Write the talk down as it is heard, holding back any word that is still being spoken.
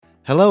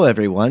Hello,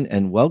 everyone,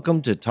 and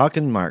welcome to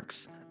Talkin'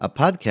 Marks, a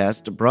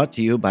podcast brought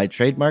to you by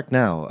Trademark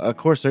Now, a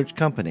CoreSearch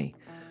company.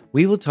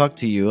 We will talk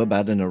to you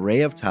about an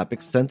array of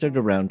topics centered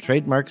around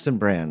trademarks and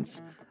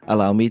brands.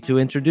 Allow me to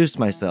introduce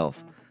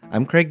myself.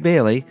 I'm Craig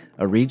Bailey,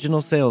 a regional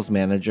sales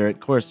manager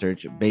at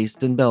CoreSearch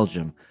based in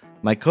Belgium.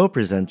 My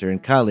co-presenter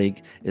and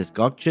colleague is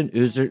Gökçen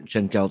Uzer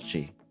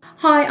Çengelci.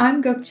 Hi,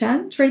 I'm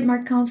Gökçen,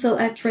 Trademark Counsel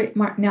at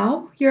Trademark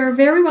Now. You're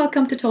very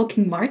welcome to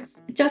Talking Marks.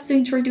 Just to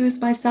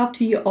introduce myself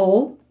to you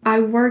all, I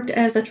worked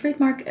as a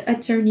trademark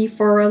attorney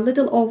for a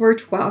little over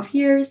 12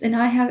 years, and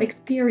I have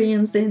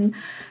experience in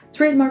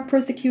trademark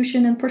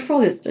prosecution and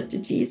portfolio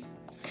strategies.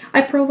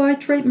 I provide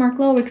trademark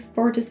law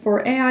expertise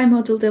for AI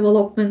model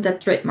development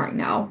at Trademark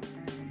Now.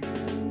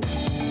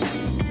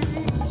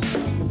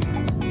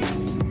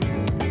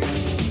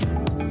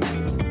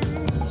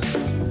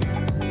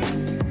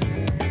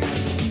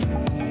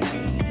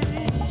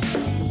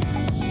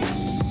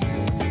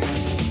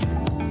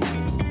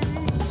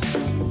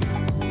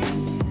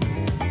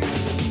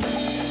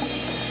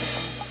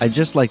 I'd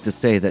just like to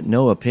say that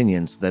no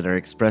opinions that are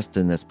expressed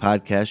in this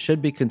podcast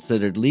should be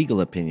considered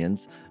legal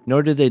opinions,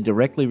 nor do they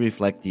directly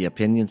reflect the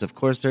opinions of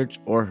CoreSearch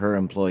or her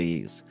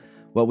employees.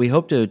 What we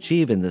hope to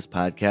achieve in this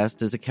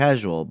podcast is a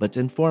casual but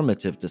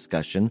informative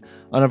discussion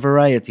on a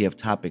variety of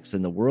topics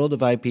in the world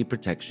of IP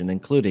protection,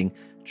 including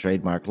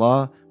trademark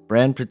law,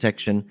 brand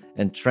protection,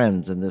 and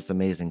trends in this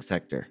amazing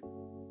sector.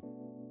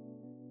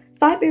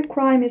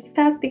 Cybercrime is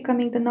fast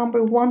becoming the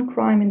number one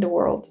crime in the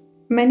world.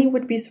 Many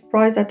would be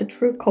surprised at the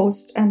true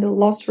cost, and the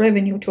lost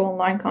revenue to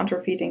online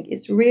counterfeiting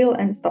is real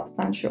and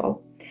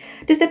substantial.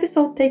 This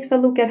episode takes a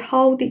look at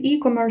how the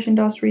e-commerce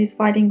industry is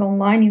fighting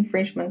online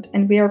infringement,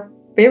 and we are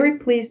very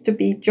pleased to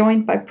be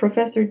joined by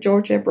Professor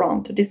George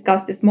Ebron to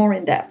discuss this more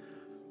in depth.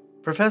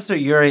 Professor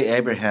Yuri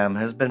Abraham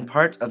has been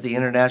part of the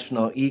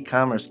international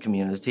e-commerce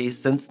community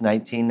since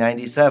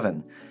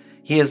 1997.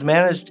 He has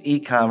managed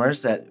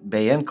e-commerce at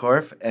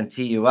Bijenkorf and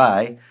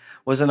TUI,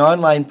 was an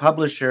online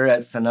publisher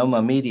at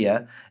Sonoma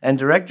Media, and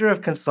director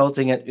of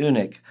consulting at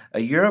Unic, a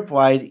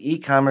Europe-wide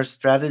e-commerce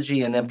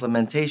strategy and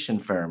implementation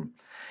firm.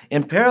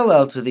 In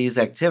parallel to these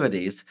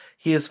activities,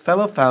 he is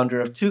fellow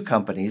founder of two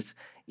companies,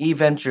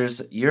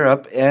 eVentures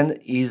Europe and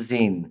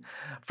eZine.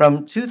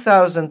 From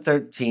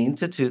 2013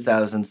 to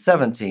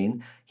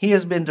 2017, he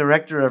has been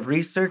director of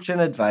research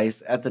and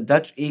advice at the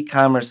Dutch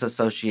E-Commerce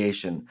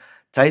Association,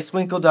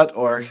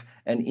 Thuiswinkel.org,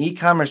 and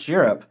E-Commerce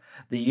Europe,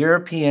 the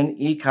European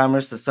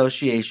E-Commerce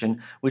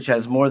Association, which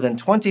has more than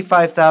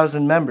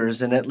 25,000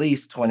 members in at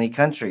least 20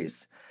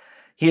 countries.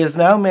 He is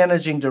now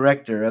managing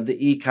director of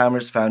the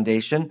E-Commerce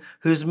Foundation,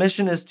 whose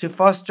mission is to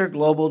foster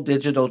global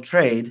digital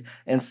trade,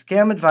 and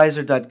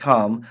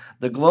ScamAdvisor.com,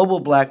 the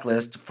global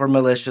blacklist for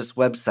malicious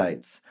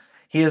websites.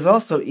 He is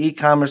also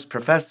e-commerce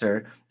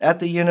professor at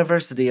the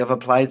University of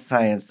Applied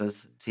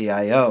Sciences,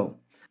 TIO.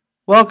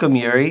 Welcome,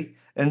 Yuri,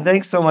 and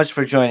thanks so much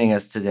for joining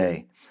us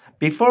today.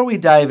 Before we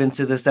dive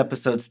into this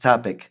episode's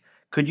topic,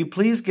 could you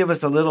please give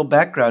us a little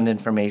background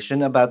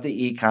information about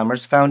the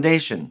E-Commerce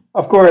Foundation?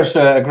 Of course,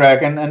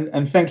 Greg,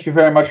 and thank you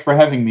very much for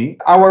having me.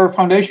 Our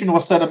foundation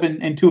was set up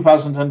in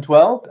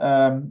 2012.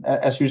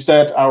 As you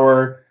said,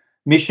 our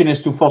mission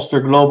is to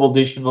foster global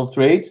digital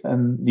trade.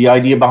 And the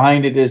idea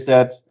behind it is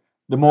that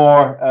the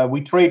more we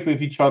trade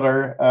with each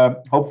other,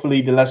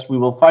 hopefully the less we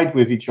will fight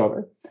with each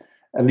other.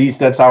 At least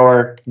that's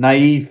our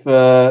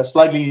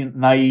slightly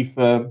naive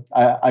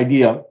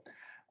idea.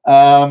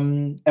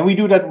 And we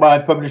do that by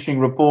publishing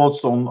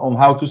reports on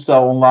how to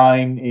sell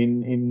online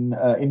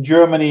in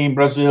Germany, in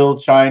Brazil,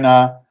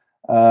 China.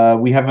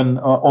 We have an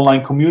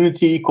online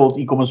community called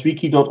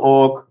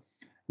ecommercewiki.org,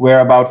 where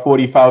about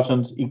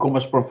 40,000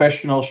 e-commerce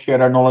professionals share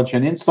their knowledge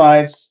and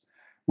insights.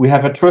 We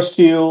have a trust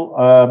seal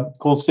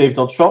called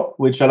Safe.shop,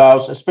 which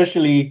allows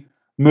especially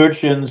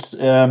merchants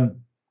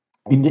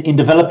in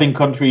developing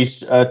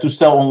countries to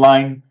sell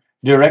online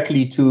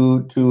directly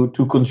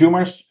to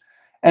consumers.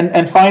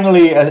 And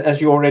finally, as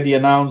you already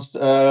announced,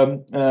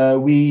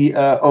 we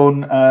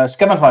own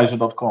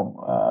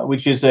ScamAdvisor.com,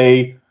 which is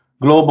a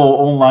global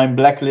online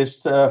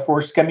blacklist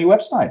for scammy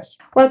websites.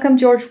 Welcome,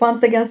 George,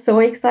 once again. So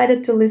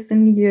excited to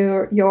listen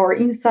your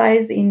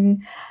insights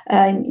in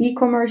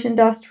e-commerce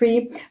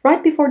industry.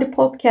 Right before the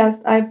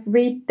podcast, I've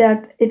read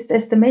that it's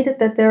estimated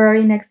that there are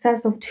in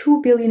excess of 2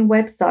 billion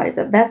websites,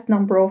 a vast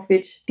number of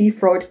which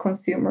defraud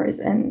consumers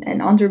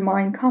and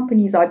undermine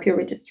companies' IP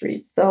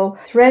registries. So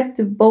threat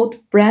to both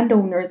brand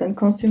owners and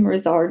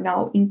consumers are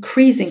now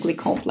increasingly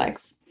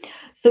complex.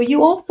 So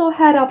you also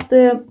head up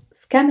the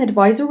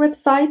ScamAdvisor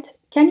website.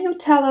 Can you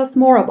tell us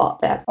more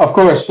about that? Of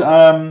course.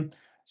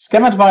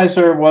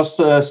 ScamAdvisor was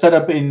set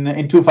up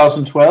in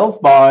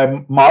 2012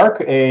 by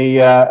Mark,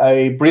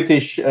 a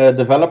British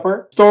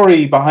developer. The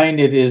story behind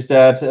it is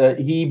that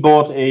he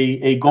bought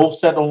a golf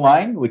set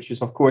online, which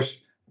is, of course,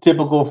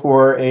 typical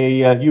for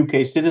a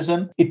UK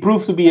citizen. It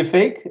proved to be a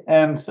fake.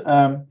 And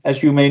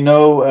as you may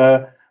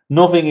know,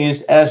 nothing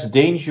is as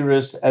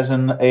dangerous as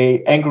an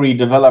angry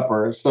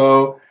developer.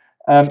 So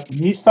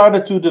he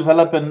started to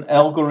develop an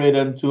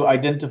algorithm to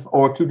identify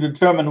or to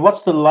determine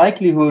what's the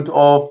likelihood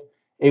of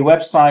a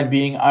website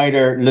being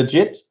either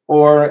legit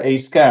or a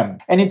scam.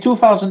 And in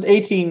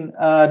 2018,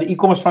 the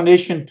e-commerce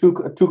foundation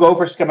took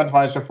over Scam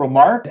Advisor from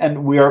Mark,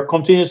 and we are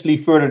continuously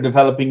further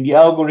developing the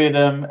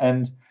algorithm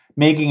and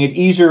making it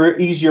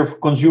easier for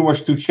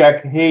consumers to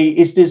check, hey,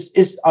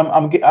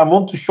 I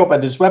want to shop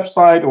at this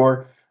website,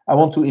 or I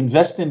want to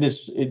invest in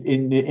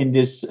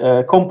this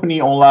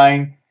company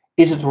online.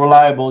 Is it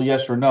reliable?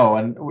 Yes or no?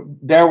 And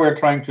there we're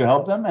trying to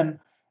help them. And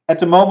at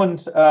the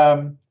moment,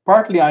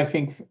 partly I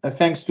think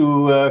thanks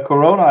to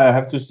Corona, I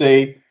have to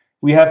say,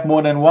 we have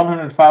more than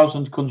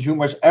 100,000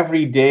 consumers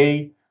every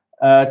day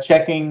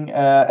checking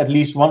at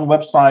least one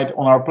website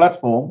on our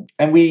platform,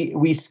 and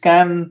we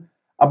scan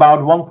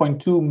about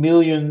 1.2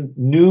 million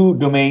new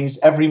domains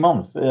every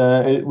month,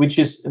 which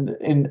is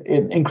an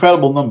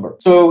incredible number.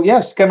 So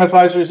yes, Scam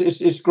Advisor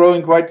is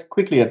growing quite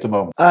quickly at the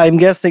moment. I'm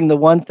guessing the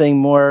one thing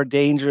more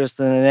dangerous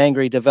than an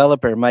angry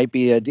developer might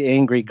be an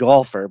angry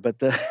golfer.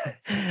 But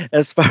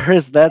as far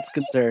as that's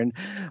concerned,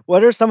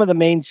 what are some of the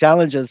main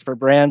challenges for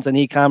brands and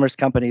e-commerce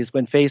companies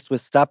when faced with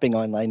stopping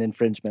online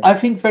infringement? I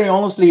think very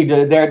honestly,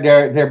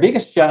 their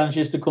biggest challenge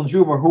is the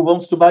consumer who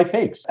wants to buy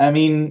fakes. I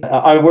mean,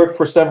 I work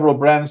for several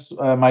brands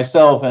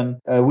myself,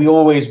 and we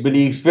always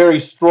believe very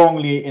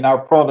strongly in our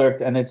product,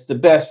 and it's the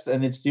best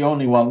and it's the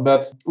only one.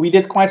 But we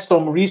did quite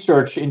some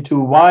research into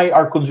why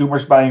are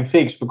consumers buying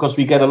fakes, because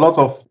we get a lot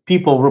of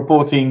people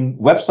reporting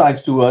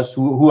websites to us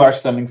who are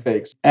selling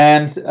fakes.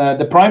 And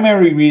the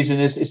primary reason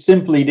is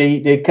simply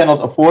they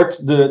cannot afford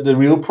the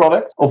real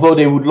product, although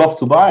they would love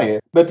to buy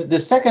it. But the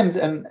second,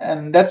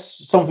 and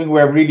that's something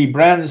where really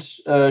brands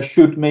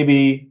should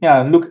maybe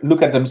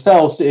look at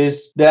themselves,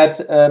 is that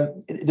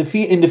in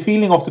the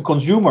feeling of the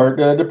consumer,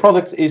 the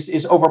product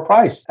is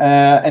overpriced,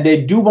 and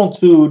they do want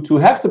to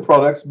have the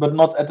product, but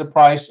not at the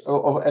price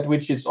at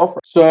which it's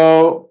offered.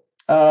 So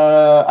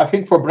I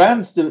think for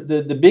brands,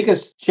 the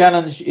biggest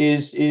challenge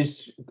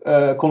is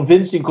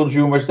convincing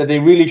consumers that they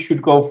really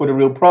should go for the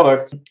real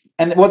product.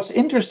 And what's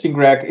interesting,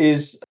 Greg,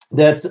 is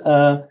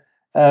that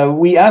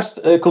we asked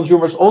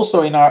consumers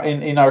also in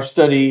our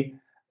study,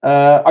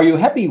 are you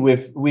happy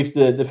with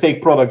the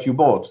fake product you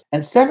bought?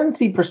 And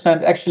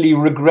 70% actually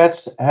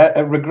regrets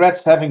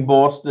having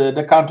bought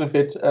the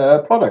counterfeit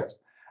product.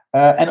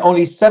 And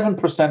only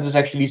 7% is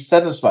actually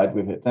satisfied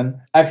with it. And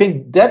I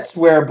think that's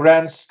where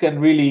brands can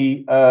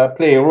really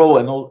play a role,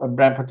 and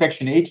brand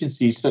protection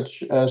agencies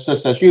such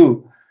as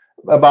you,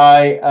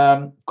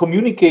 by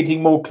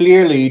communicating more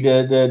clearly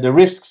the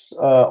risks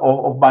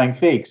of buying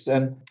fakes.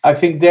 And I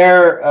think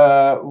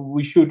there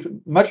we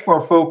should much more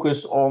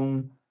focus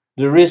on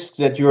the risk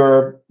that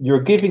you're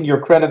giving your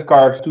credit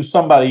card to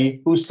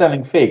somebody who's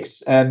selling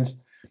fakes. And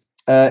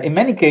in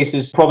many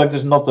cases, product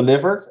is not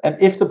delivered. And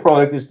if the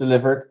product is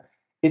delivered,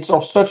 it's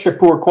of such a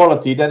poor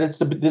quality that it's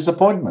a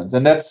disappointment.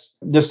 And that's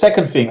the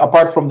second thing,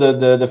 apart from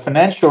the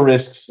financial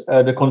risks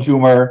the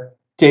consumer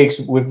takes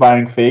with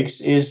buying fakes,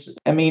 is,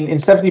 I mean, in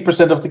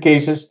 70% of the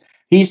cases,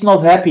 he's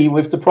not happy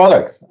with the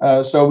product.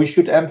 So we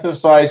should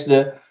emphasize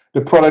the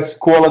product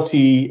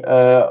quality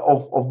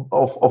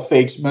of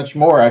fakes much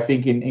more, I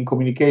think, in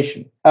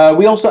communication.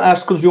 We also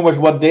ask consumers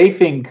what they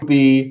think would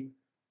be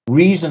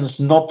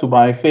reasons not to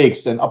buy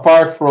fakes. And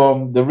apart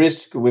from the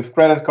risk with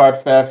credit card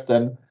theft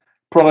and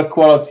product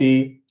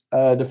quality,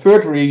 the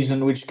third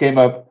reason which came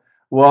up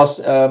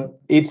was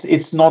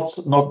it's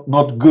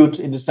not good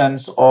in the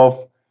sense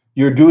of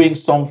you're doing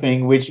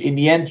something which in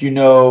the end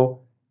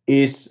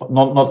is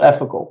not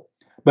ethical.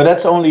 But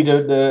that's only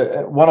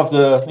the one of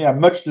the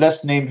much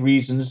less named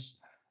reasons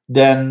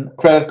than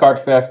credit card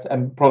theft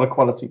and product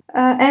quality.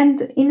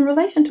 And in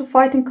relation to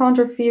fighting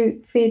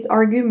counterfeit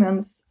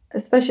arguments,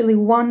 especially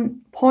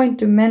one point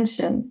to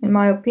mention, in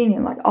my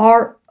opinion, like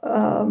our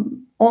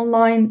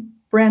online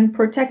brand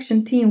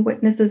protection team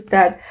witnesses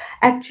that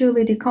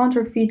actually the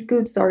counterfeit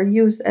goods are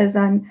used as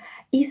an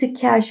easy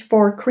cash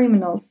for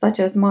criminals, such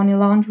as money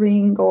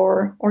laundering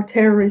or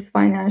terrorist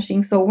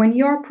financing. So when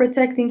you're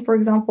protecting, for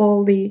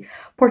example, the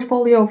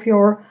portfolio of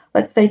your,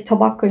 let's say,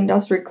 tobacco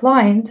industry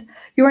client,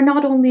 you are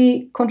not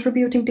only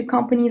contributing to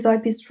company's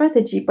IP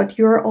strategy, but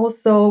you're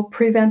also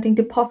preventing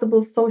the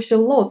possible social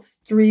loss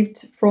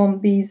derived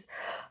from these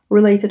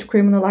related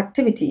criminal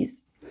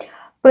activities.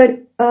 But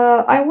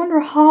I wonder,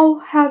 how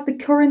has the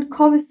current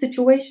COVID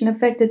situation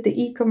affected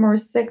the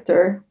e-commerce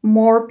sector?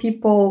 More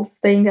people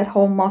staying at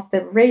home must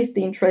have raised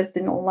the interest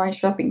in online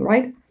shopping,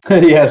 right?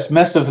 Yes,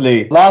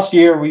 massively. Last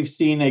year, we've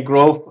seen a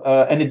growth,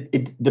 and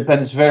it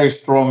depends very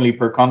strongly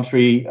per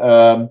country.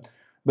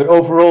 But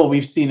overall,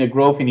 we've seen a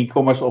growth in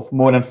e-commerce of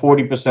more than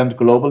 40%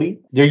 globally.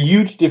 There are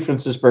huge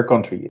differences per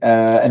country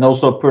and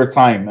also per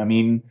time. I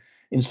mean,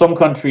 in some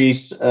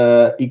countries,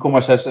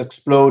 e-commerce has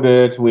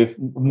exploded with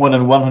more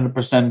than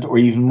 100% or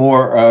even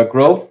more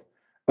growth,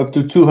 up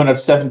to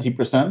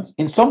 270%.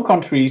 In some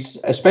countries,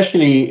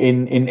 especially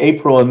in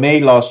April and May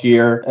last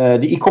year,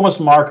 the e-commerce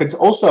market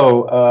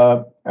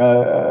also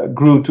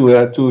grew to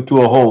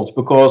a halt,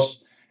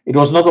 because it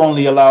was not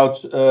only allowed,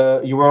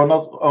 you were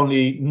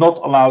not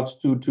allowed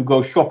to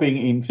go shopping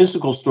in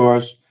physical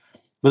stores,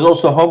 but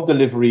also home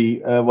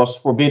delivery was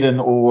forbidden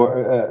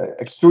or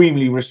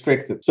extremely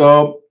restricted.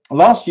 So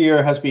last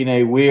year has been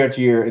a weird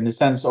year in the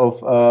sense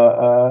of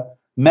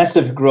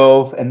massive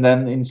growth, and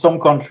then in some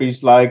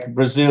countries like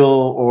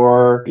Brazil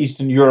or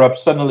Eastern Europe,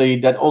 suddenly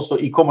that also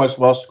e-commerce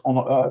was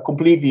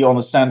completely on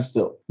a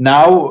standstill.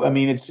 Now, I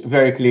mean, it's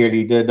very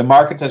clearly the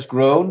market has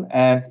grown,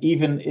 and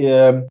even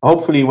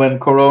hopefully when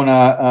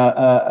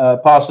Corona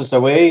passes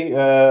away,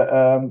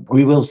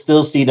 we will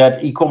still see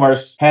that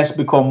e-commerce has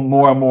become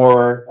more and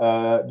more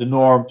the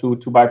norm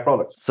to buy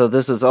products. So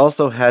this has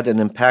also had an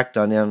impact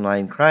on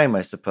online crime,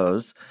 I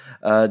suppose.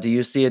 Do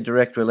you see a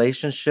direct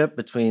relationship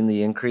between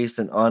the increase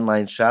in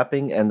online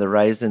shopping and the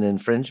rise in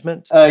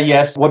infringement?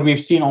 Yes, what we've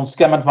seen on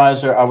Scam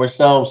Advisor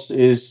ourselves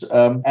is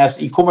as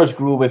e-commerce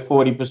grew with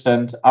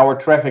 40%, our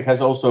traffic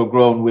has also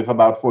grown with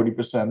about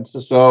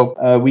 40%. So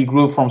we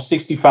grew from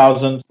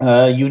 60,000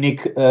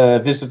 unique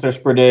visitors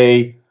per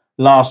day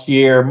last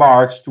year,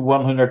 March, to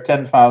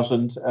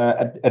 110,000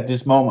 at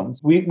this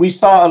moment. We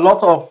saw a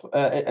lot of,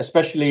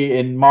 especially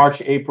in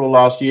March, April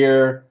last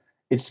year,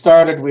 it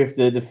started with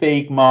the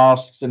fake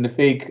masks and the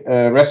fake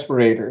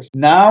respirators.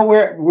 Now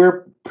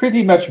we're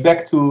pretty much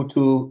back to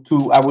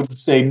I would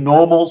say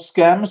normal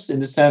scams in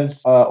the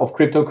sense of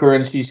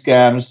cryptocurrency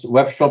scams,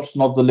 web shops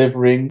not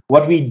delivering.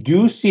 What we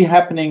do see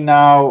happening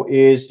now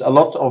is a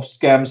lot of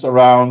scams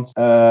around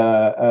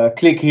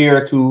click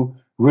here to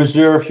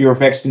reserve your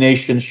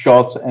vaccination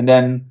shot, and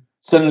then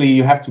suddenly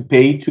you have to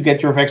pay to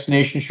get your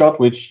vaccination shot,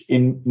 which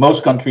in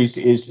most countries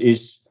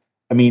is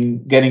I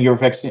mean, getting your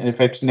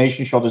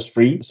vaccination shot is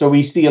free. So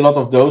we see a lot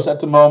of those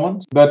at the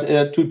moment. But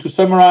to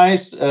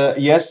summarize,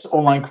 yes,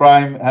 online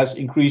crime has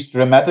increased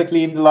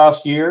dramatically in the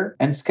last year.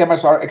 And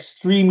scammers are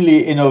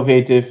extremely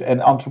innovative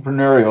and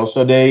entrepreneurial.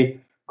 So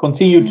they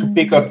continue to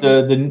pick up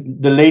the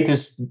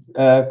latest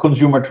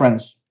consumer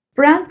trends.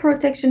 Brand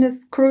protection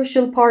is a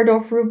crucial part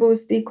of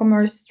robust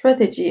e-commerce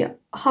strategy.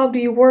 How do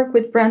you work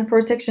with brand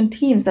protection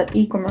teams at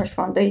E-Commerce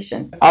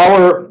Foundation?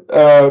 Our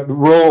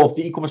role of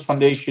the E-Commerce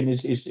Foundation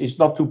is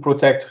not to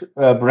protect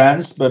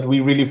brands, but we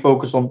really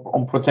focus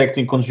on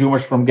protecting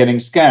consumers from getting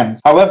scammed.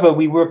 However,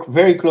 we work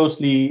very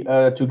closely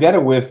together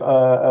with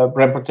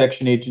brand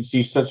protection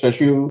agencies such as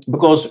you,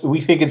 because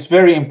we think it's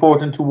very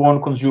important to warn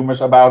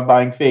consumers about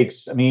buying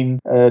fakes. I mean,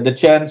 the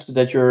chance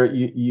that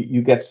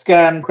you get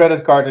scammed,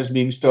 credit card is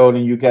being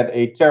stolen, you get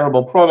a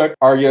terrible product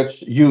are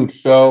just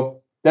huge. So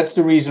that's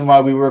the reason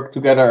why we work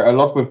together a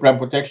lot with brand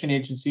protection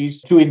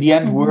agencies to, in the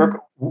end,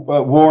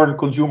 warn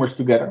consumers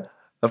together.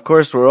 Of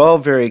course, we're all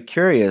very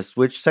curious.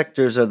 Which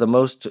sectors are the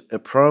most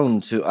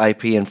prone to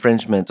IP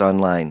infringement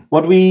online?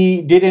 What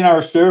we did in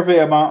our survey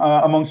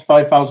amongst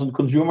 5,000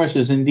 consumers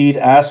is indeed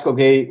ask,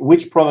 okay,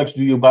 which products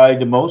do you buy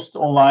the most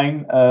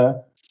online,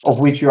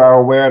 of which you are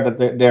aware that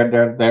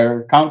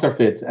they're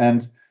counterfeit?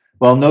 And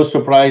well, no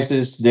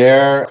surprises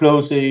there.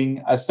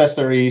 Clothing,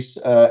 accessories,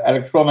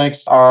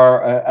 electronics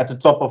are at the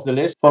top of the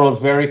list, followed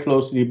very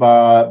closely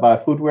by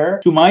footwear.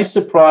 To my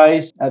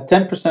surprise,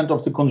 10%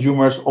 of the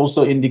consumers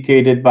also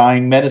indicated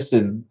buying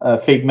medicine,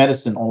 fake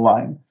medicine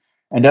online.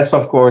 And that's,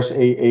 of course,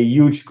 a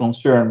huge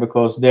concern,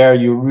 because there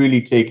you're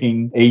really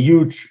taking a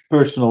huge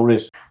personal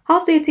risk.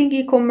 How do you think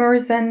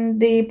e-commerce and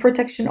the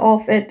protection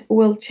of it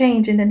will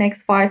change in the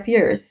next 5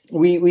 years?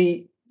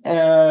 We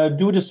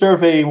do the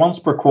survey once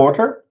per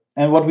quarter.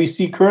 And what we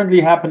see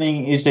currently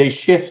happening is a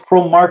shift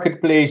from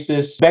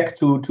marketplaces back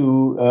to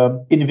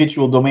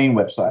individual domain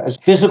websites.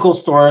 Physical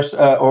stores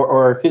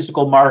or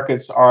physical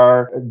markets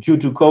are, due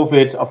to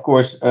COVID, of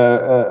course,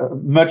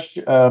 much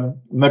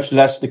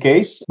less the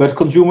case. But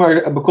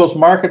because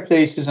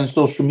marketplaces and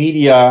social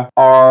media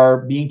are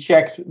being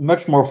checked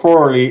much more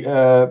thoroughly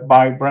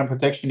by brand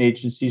protection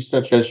agencies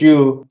such as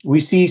you,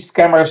 we see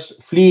scammers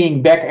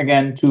fleeing back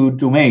again to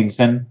domains.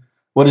 And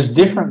what is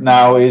different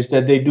now is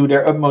that they do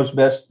their utmost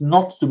best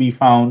not to be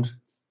found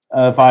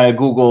via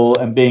Google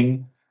and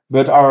Bing,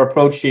 but are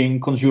approaching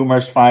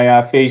consumers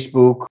via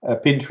Facebook,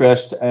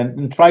 Pinterest,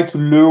 and try to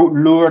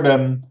lure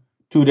them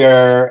to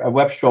their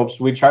web shops,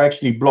 which are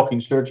actually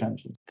blocking search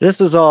engines. This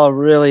is all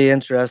really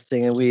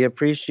interesting, and we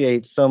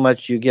appreciate so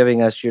much you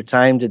giving us your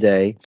time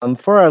today.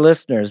 For our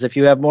listeners, if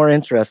you have more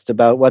interest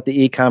about what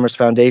the E-Commerce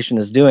Foundation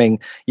is doing,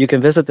 you can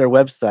visit their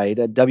website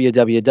at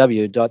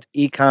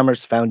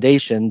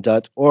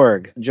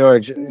www.ecommercefoundation.org.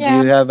 George, do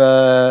you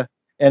have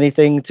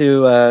anything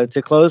to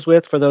close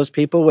with for those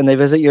people when they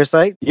visit your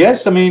site?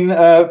 Yes, I mean,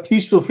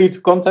 please feel free to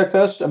contact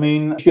us. I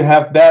mean, if you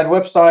have bad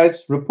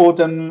websites, report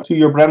them to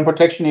your brand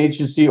protection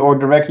agency or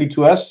directly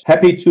to us.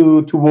 Happy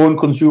to warn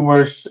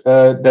consumers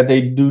that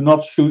they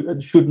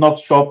should not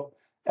shop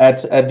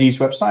at these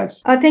websites.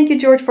 Thank you,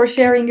 George, for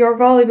sharing your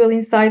valuable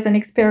insights and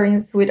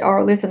experience with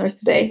our listeners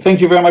today. Thank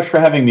you very much for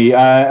having me.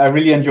 I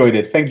really enjoyed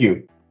it. Thank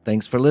you.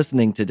 Thanks for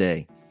listening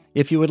today.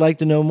 If you would like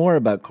to know more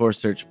about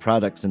CoreSearch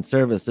products and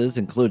services,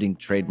 including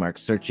trademark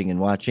searching and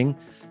watching,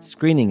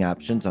 screening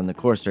options on the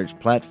CoreSearch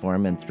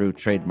platform and through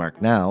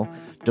Trademark Now,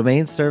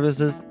 domain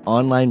services,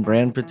 online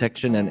brand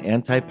protection, and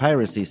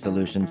anti-piracy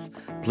solutions,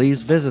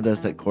 please visit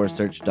us at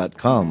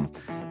CoreSearch.com.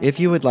 If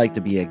you would like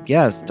to be a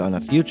guest on a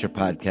future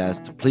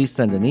podcast, please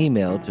send an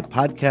email to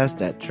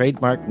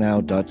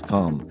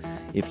podcast@trademarknow.com.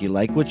 If you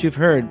like what you've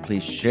heard,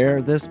 please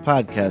share this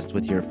podcast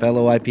with your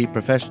fellow IP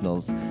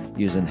professionals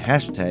using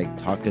hashtag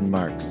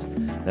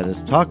TalkinMarks. That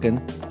is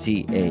Talkin,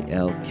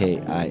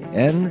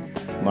 Talkin,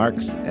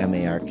 Marks,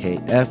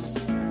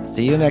 Marks.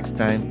 See you next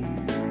time.